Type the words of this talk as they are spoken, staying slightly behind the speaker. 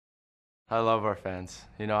I love our fans.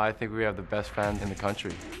 You know, I think we have the best fans in the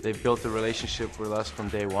country. They've built a relationship with us from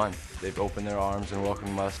day one. They've opened their arms and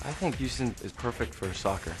welcomed us. I think Houston is perfect for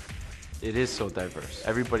soccer. It is so diverse.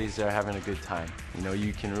 Everybody's there having a good time. You know,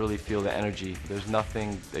 you can really feel the energy. There's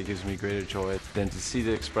nothing that gives me greater joy than to see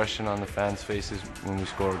the expression on the fans' faces when we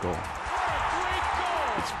score a goal.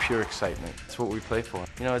 It's pure excitement. It's what we play for.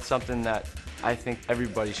 You know, it's something that I think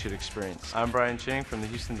everybody should experience. I'm Brian Ching from the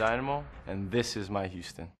Houston Dynamo, and this is my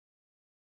Houston.